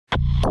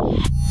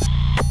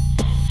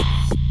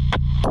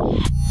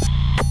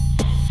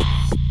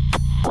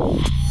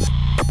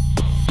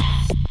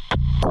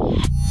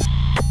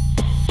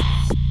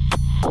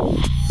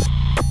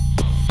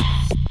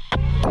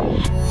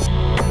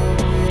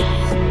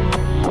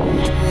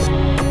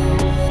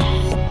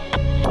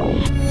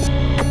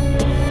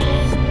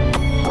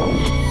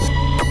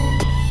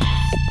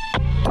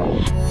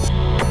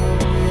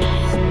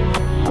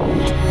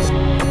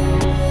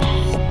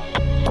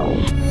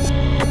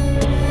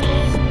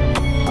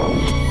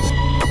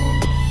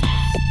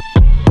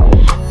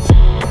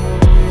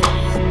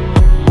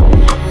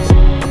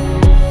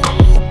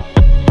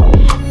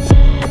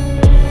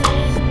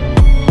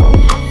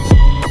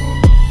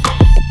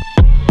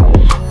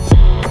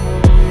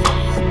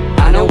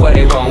I know what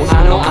they want.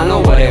 I know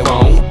what they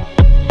want.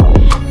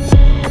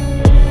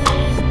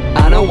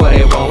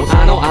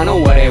 I know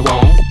what they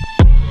want.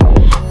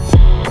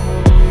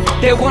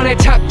 They want that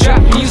top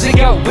drop music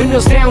out,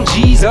 windows down,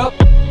 G's up.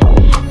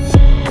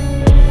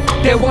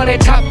 They want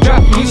that top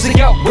drop music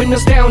out,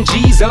 windows down,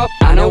 G's up.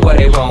 I know what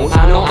they want.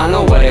 I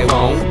know what they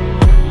want.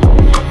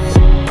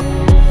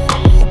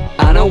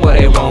 I know what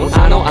they want.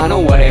 I know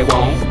what they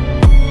want.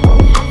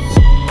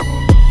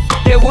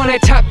 They want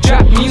that top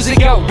drop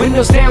music out,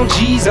 windows down,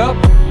 G's up.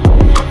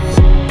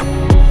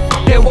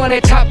 They want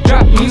that top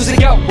drop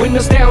music out,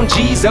 windows down,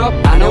 G's up.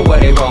 I know what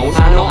they want.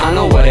 I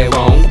know what they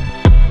want.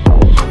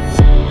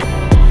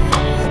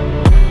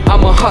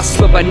 I'm a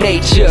hustler by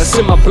nature, it's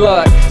in my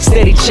blood.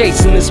 Steady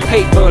chasing this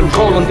paper and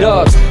rolling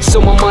dubs,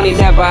 so my money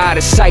never out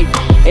of sight.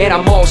 And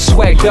I'm all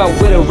swagged up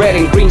with a red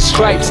and green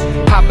stripes.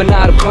 Hopping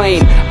out of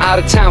plane, out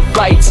of town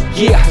flights.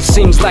 Yeah, it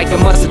seems like I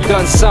must have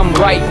done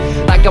something right.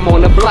 Like I'm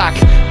on the block,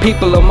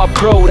 people on my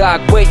pro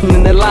dog waiting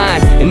in the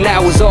line, and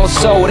now it's all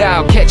sold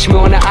out. Catch me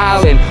on the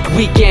island,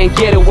 weekend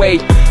getaway.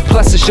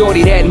 Plus a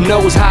shorty that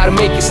knows how to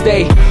make it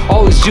stay.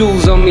 All his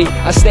jewels on me,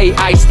 I stay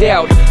iced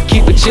out.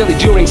 Keep it chilly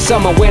during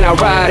summer when I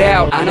ride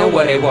out. I know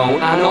what they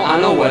want. I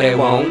know what they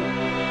want.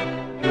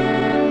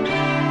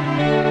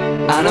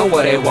 I know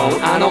what they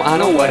want. I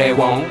know what they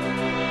want.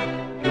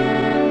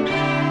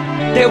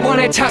 They want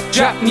that top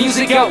drop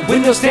music out,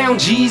 windows down,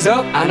 G's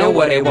up. I know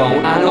what they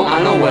want. I know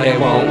what they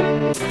want.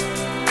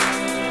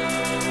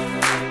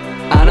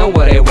 I know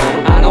what they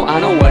want. I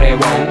know what they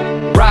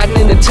want.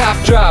 Riding in the top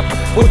drop,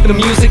 with the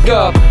music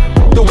up,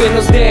 the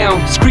windows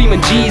down,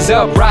 screaming G's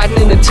up.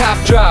 Riding in the top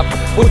drop,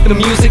 with the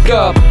music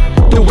up,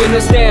 the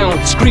windows down,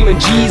 screaming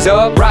G's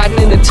up.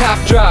 Riding in the top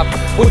drop,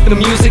 with the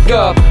music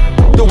up,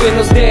 the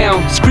windows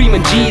down,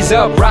 screaming G's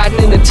up.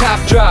 Riding in the top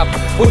drop,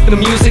 with the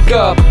music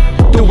up,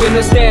 the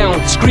windows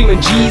down, screaming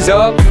G's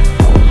up.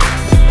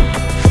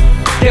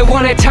 They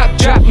want that top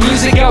drop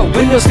music out,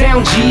 windows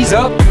down, G's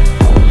up.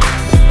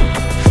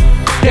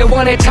 They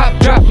want that top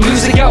drop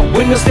music out,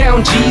 windows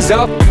down, G's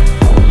up.